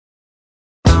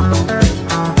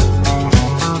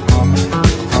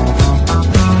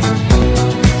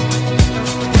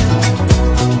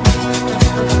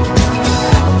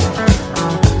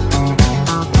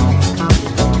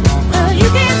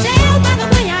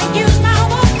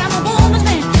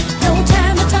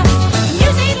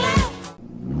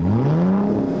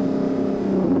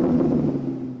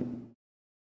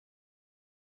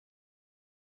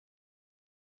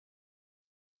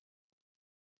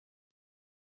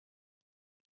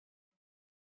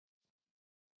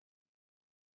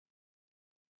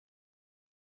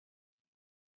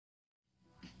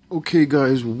Okay,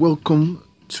 guys, welcome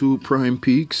to Prime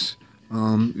Peaks.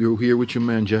 You're here with your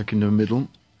man Jack in the Middle.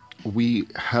 We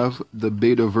have the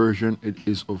beta version. It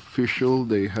is official.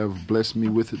 They have blessed me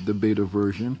with the beta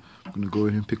version. I'm gonna go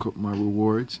ahead and pick up my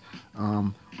rewards.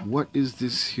 What is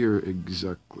this here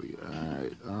exactly?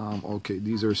 Alright, okay,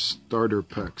 these are starter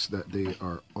packs that they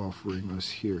are offering us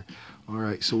here.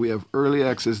 Alright, so we have early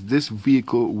access. This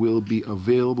vehicle will be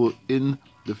available in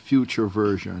the future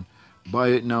version. Buy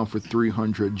it now for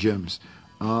 300 gems.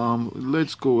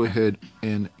 Let's go ahead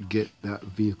and get that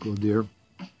vehicle there.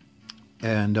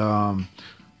 And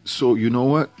so you know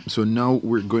what, so now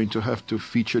we're going to have to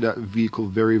feature that vehicle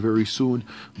very, very soon.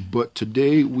 But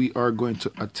today we are going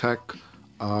to attack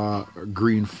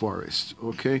Green Forest.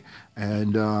 Okay,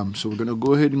 and so we're gonna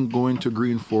go ahead and go into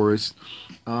Green Forest.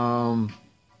 Let's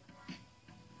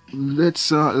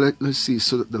see.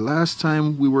 So the last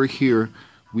time we were here,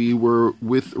 we were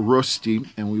with Rusty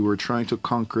and we were trying to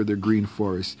conquer the Green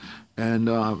Forest. And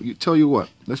tell you what,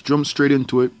 let's jump straight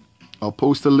into it. I'll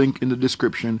post a link in the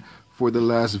description for the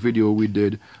last video we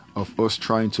did of us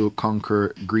trying to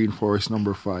conquer Green Forest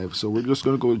number 5. So we're just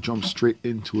gonna go jump straight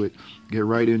into it, get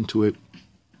right into it.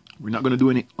 We're not gonna do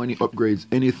any upgrades,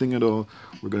 anything at all.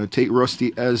 We're gonna take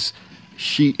Rusty as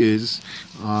she is,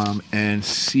 and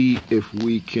see if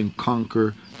we can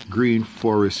conquer Green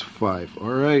Forest 5. All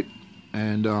right.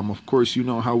 And of course, you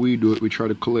know how we do it. We try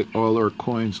to collect all our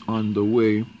coins on the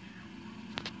way.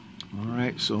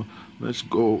 Alright, so let's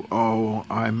go. Oh,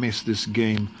 I missed this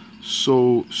game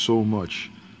so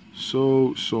much.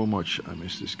 So much. I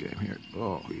missed this game here.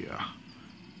 Oh, yeah.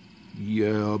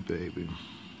 Yeah, baby.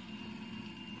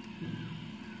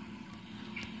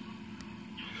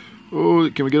 Oh,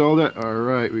 can we get all that?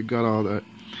 Alright, we got all that.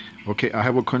 Okay, I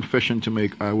have a confession to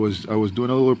make. I was doing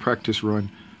a little practice run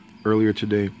earlier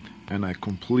today, and I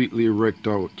completely wrecked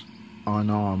out on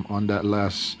that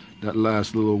last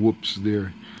little whoops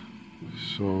there.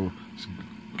 So let's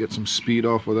get some speed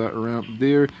off of that ramp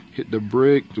there. Hit the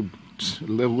brake to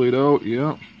level it out. Yeah.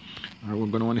 All right, we're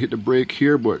gonna want to hit the brake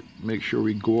here, but make sure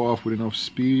we go off with enough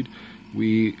speed.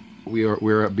 We're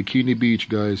at Bikini Beach,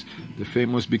 guys. The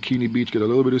famous Bikini Beach. Get a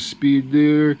little bit of speed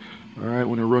there. All right,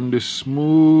 want to run this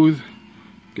smooth.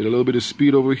 Get a little bit of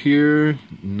speed over here.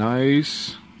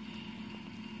 Nice.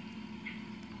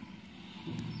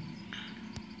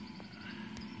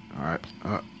 Alright,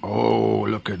 oh,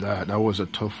 look at that. That was a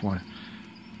tough one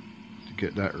to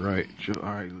get that right.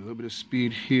 Alright, a little bit of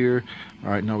speed here.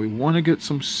 Alright, now we want to get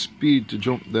some speed to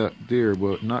jump that there,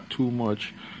 but not too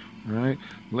much. Alright,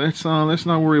 let's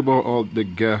not worry about all the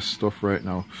gas stuff right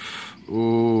now.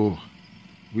 Oh,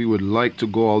 we would like to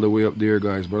go all the way up there,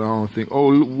 guys, but I don't think.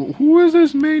 Oh, who is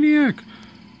this maniac?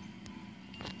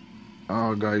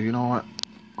 Oh, guys, you know what?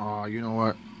 Oh, you know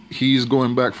what? He's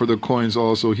going back for the coins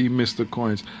also. He missed the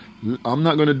coins. I'm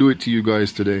not going to do it to you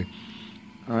guys today.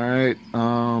 Alright.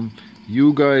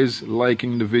 You guys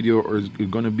liking the video is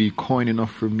going to be coin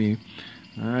enough for me.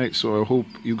 Alright. So I hope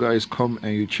you guys come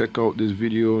and you check out this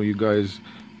video. You guys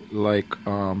like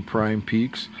Prime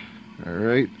Peaks.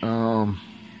 Alright.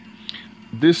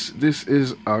 This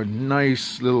is a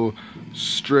nice little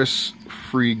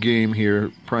stress-free game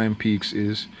here. Prime Peaks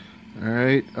is.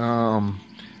 Alright.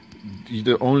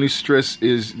 The only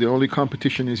the only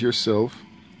competition is yourself,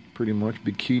 pretty much.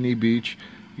 Bikini Beach,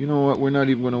 you know what, we're not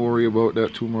even going to worry about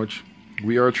that too much.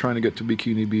 We are trying to get to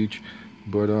Bikini Beach,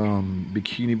 but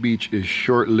Bikini Beach is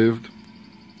short-lived.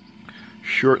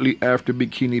 Shortly after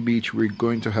Bikini Beach, we're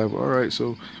going to have, alright,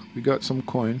 so we got some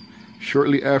coin.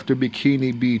 Shortly after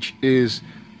Bikini Beach is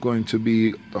going to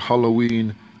be a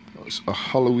Halloween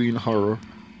horror.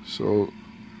 So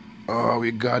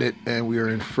we got it, and we are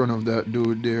in front of that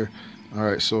dude there. All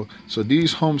right, so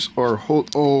these humps are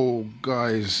oh,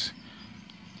 guys,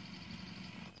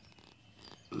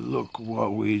 look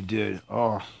what we did.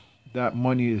 Oh, that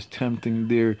money is tempting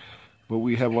there, but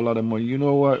we have a lot of money. You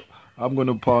know what? I'm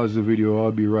gonna pause the video.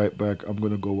 I'll be right back. I'm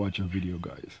gonna go watch a video,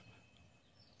 guys.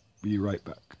 Be right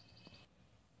back.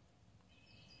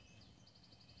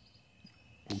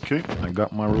 Okay, I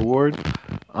got my reward.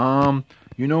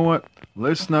 You know what?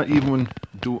 Let's not even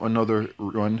do another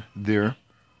run there.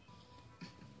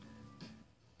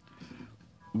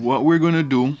 What we're going to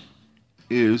do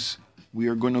is we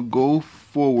are going to go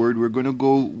forward.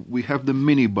 We have the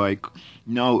mini bike.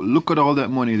 Now, look at all that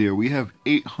money there. We have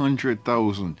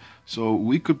 800,000. So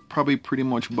we could probably pretty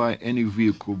much buy any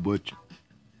vehicle, but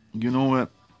you know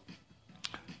what?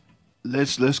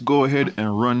 Let's go ahead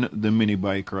and run the mini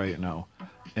bike right now.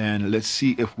 And let's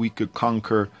see if we could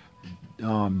conquer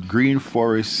Green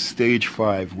Forest Stage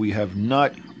 5. We have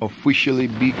not officially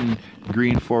beaten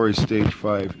Green Forest Stage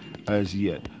 5 as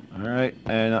yet. All right,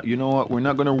 and you know what? We're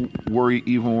not gonna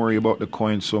worry about the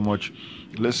coins so much.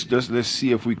 Let's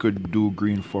see if we could do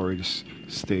Green Forest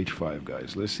stage 5,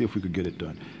 guys. Let's see if we could get it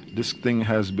done. This thing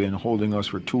has been holding us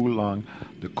for too long.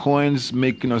 The coins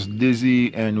making us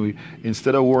dizzy, and we,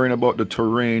 instead of worrying about the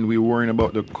terrain, we're worrying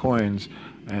about the coins,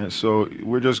 and so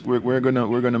we're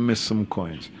gonna miss some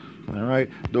coins. All right,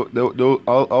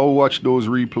 I'll watch those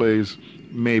replays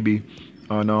maybe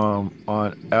on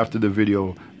after the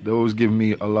video. Those give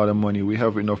me a lot of money. We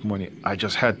have enough money. I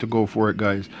just had to go for it,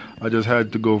 guys. I just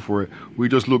had to go for it. We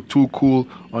just look too cool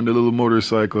on the little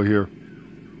motorcycle here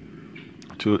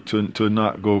to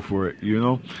not go for it, you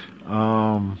know?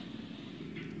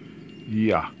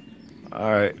 Yeah.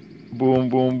 All right. Boom,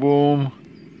 boom, boom.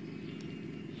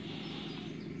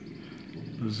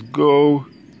 Let's go.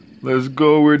 Let's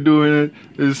go. We're doing it.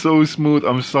 It's so smooth.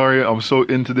 I'm sorry. I'm so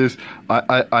into this.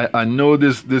 I know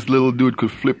this little dude could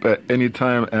flip at any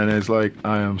time, and it's like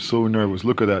I am so nervous.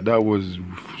 Look at that. That was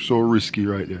so risky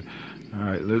right there. All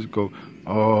right, let's go.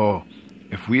 Oh,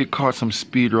 if we had caught some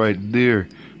speed right there,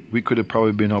 we could have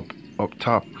probably been up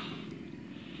top.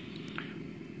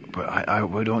 But I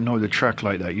don't know the track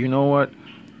like that. You know what?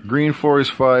 Green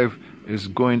Forest 5 is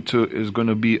going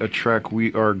to be a track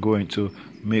we are going to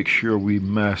make sure we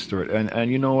master it.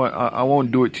 And you know what? I won't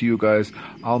do it to you guys.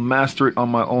 I'll master it on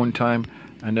my own time,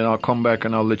 and then I'll come back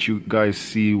and I'll let you guys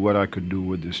see what I could do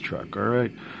with this track. All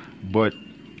right? But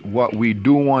what we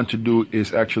do want to do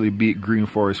is actually beat Green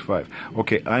Forest 5.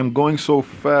 Okay, I'm going so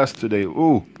fast today.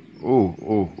 Ooh,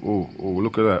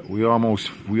 look at that. We almost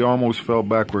fell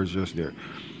backwards just there.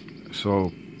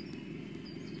 So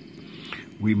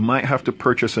we might have to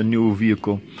purchase a new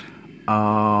vehicle.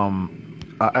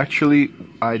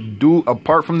 I do,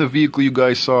 apart from the vehicle you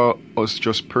guys saw us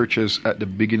just purchase at the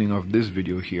beginning of this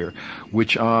video here,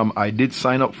 which I did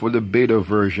sign up for the beta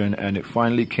version and it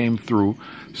finally came through.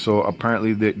 So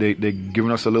apparently they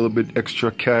giving us a little bit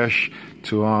extra cash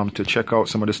to check out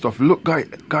some of the stuff. Look,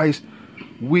 guys,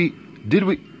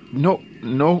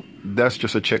 no, that's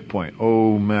just a checkpoint.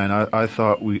 Oh man, I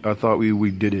thought we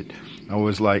did it. I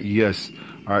was like, yes.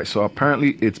 All right, so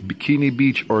apparently it's Bikini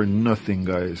Beach or nothing,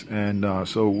 guys, and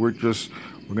so we're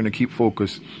gonna keep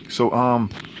focused. So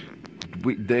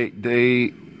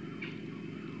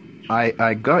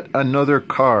I got another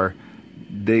car.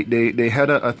 They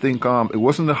had I think it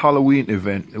wasn't a Halloween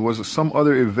event. It was some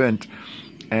other event,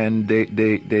 and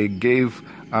they gave.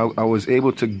 I was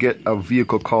able to get a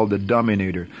vehicle called the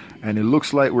Dominator, and it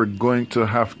looks like we're going to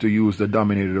have to use the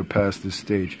Dominator to pass this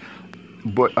stage.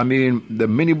 But I mean, the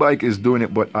mini bike is doing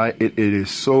it, but it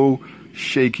is so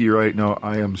shaky right now.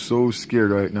 I am so scared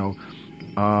right now.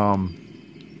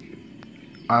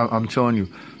 I'm telling you,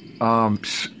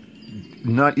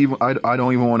 not even I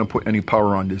don't even want to put any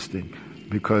power on this thing,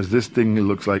 because this thing, it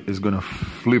looks like it's gonna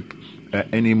flip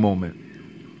at any moment.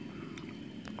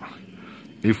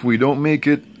 If we don't make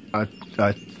it, I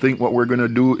think what we're gonna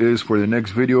do is, for the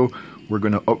next video, we're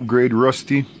gonna upgrade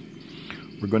Rusty.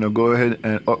 We're gonna go ahead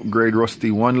and upgrade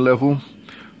Rusty 1 level,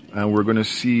 and we're gonna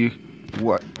see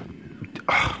what.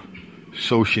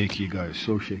 So shaky, guys,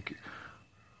 so shaky.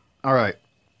 All right,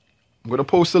 I'm gonna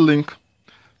post a link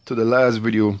to the last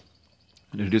video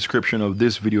in the description of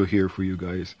this video here for you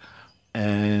guys.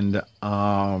 And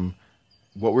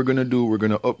what we're gonna do, we're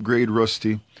gonna upgrade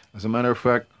Rusty. As a matter of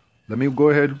fact, let me go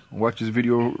ahead and watch this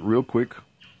video real quick.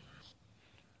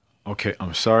 Okay,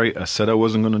 I'm sorry, I said I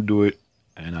wasn't gonna do it,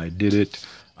 and I did it.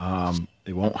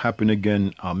 It won't happen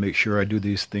again. I'll make sure I do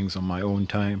these things on my own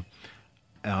time.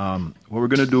 What we're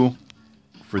gonna do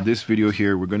for this video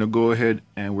here, we're gonna go ahead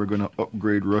and we're gonna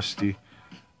upgrade Rusty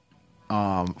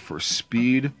for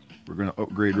speed. We're gonna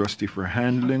upgrade Rusty for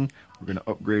handling. We're gonna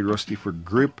upgrade Rusty for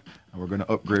grip, and we're gonna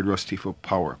upgrade Rusty for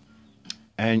power.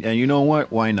 And you know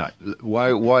what? Why not?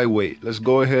 Why wait? Let's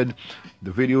go ahead.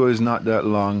 The video is not that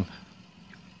long.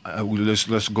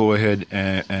 Let's go ahead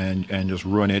and just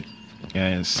run it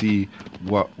and see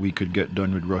what we could get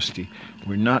done with Rusty.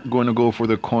 We're not going to go for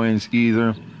the coins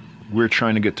either. We're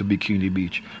trying to get to Bikini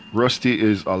Beach. Rusty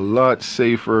is a lot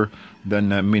safer than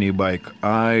that mini bike.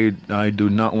 I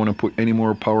do not want to put any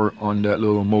more power on that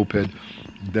little moped.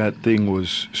 That thing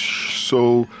was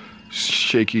so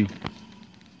shaky.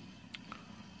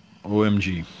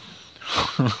 OMG.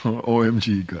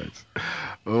 OMG, guys.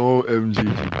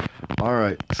 OMG. All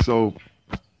right, so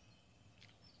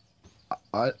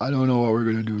I don't know what we're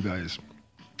gonna do, guys.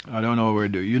 I don't know what we're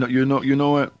gonna do. You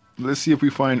know what? Let's see if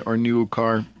we find our new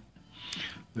car.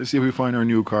 Let's see if we find our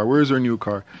new car. Where's our new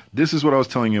car? This is what I was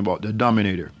telling you about, the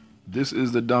Dominator. This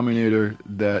is the Dominator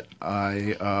that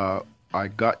I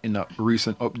got in a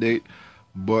recent update,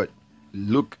 but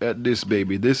Look at this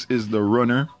baby. This is the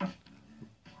runner.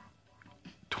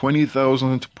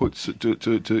 20,000 to put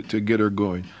to get her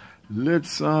going.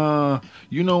 Let's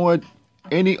you know what?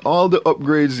 All the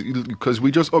upgrades, because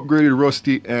we just upgraded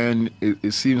Rusty and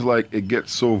it seems like it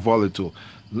gets so volatile.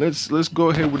 Let's go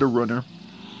ahead with the runner.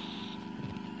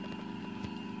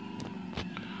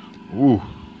 Ooh.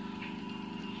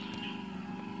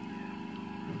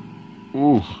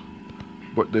 Ooh.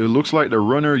 But it looks like the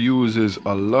runner uses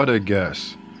a lot of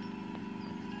gas.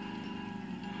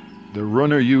 The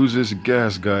runner uses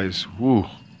gas, guys. Woo.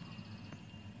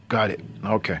 Got it.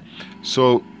 Okay.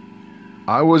 So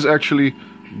I was actually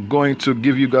going to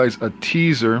give you guys a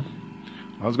teaser.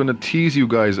 I was going to tease you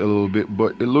guys a little bit,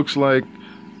 but it looks like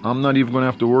I'm not even going to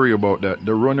have to worry about that.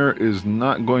 The runner is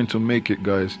not going to make it,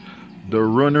 guys. The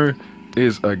runner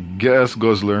is a gas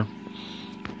guzzler.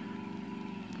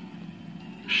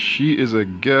 She is a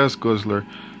gas guzzler,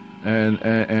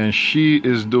 and she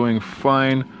is doing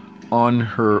fine on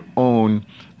her own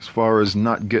as far as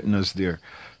not getting us there.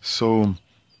 So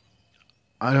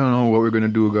I don't know what we're gonna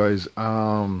do, guys.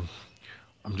 I'm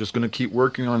just gonna keep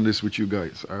working on this with you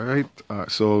guys. All right.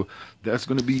 So that's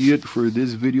gonna be it for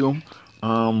this video.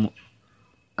 You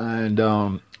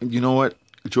know what?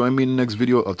 Join me in the next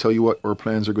video. I'll tell you what our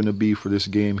plans are gonna be for this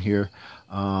game here.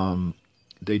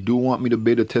 They do want me to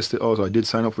beta test it also. I did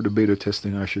sign up for the beta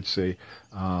testing, I should say.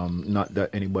 Not that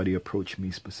anybody approached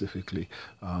me specifically,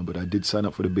 but I did sign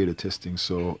up for the beta testing.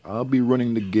 So I'll be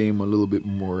running the game a little bit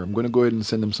more. I'm going to go ahead and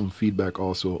send them some feedback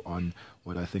also on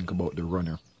what I think about the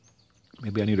runner.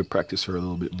 Maybe I need to practice her a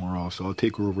little bit more also. I'll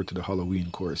take her over to the Halloween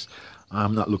course.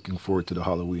 I'm not looking forward to the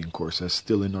Halloween course. That's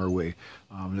still in our way.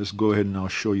 Let's go ahead and I'll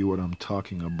show you what I'm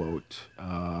talking about.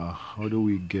 How do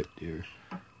we get there?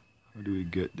 How do we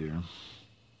get there?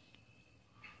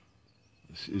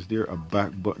 Is there a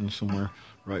back button somewhere?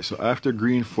 Right, so after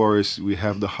Green Forest we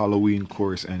have the Halloween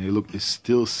course, and it's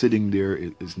still sitting there.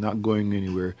 It's not going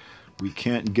anywhere. We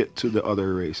can't get to the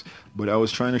other race, but I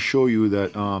was trying to show you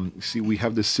that see, we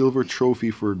have the silver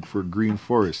trophy for Green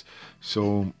Forest.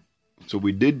 So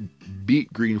we did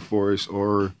beat Green Forest,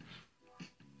 or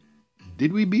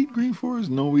did we beat Green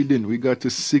Forest? No, we didn't. We got to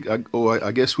six.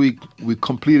 I guess we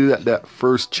completed at that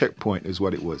first checkpoint is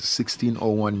what it was.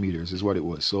 1601 meters is what it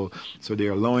was. So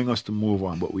they're allowing us to move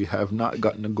on, but we have not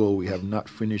gotten a goal. We have not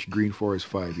finished Green Forest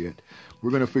 5 yet. We're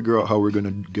gonna figure out how we're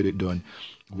gonna get it done.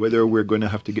 Whether we're gonna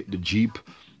have to get the Jeep.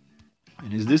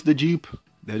 And is this the Jeep?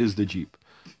 That is the Jeep.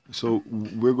 So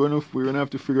we're gonna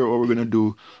have to figure out what we're gonna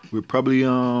do. We're probably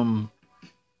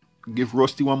give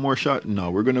Rusty one more shot.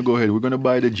 No, we're gonna go ahead. We're gonna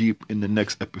buy the Jeep in the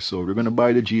next episode. We're gonna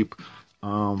buy the Jeep,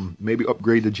 maybe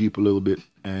upgrade the Jeep a little bit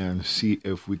and see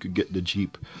if we could get the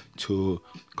Jeep to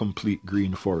complete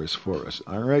Green Forest for us.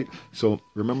 All right. So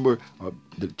remember,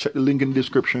 check the link in the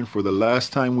description for the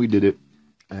last time we did it,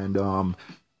 and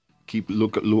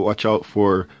watch out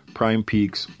for Prime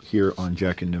Peaks here on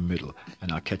Jack in the Middle,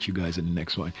 and I'll catch you guys in the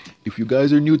next one. If you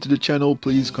guys are new to the channel,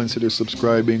 please consider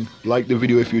subscribing. Like the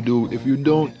video if you do. If you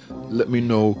don't, let me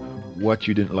know what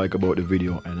you didn't like about the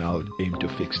video, and I'll aim to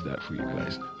fix that for you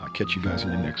guys. I'll catch you guys in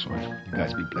the next one. You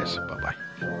guys be blessed. Bye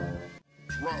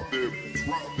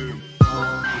bye.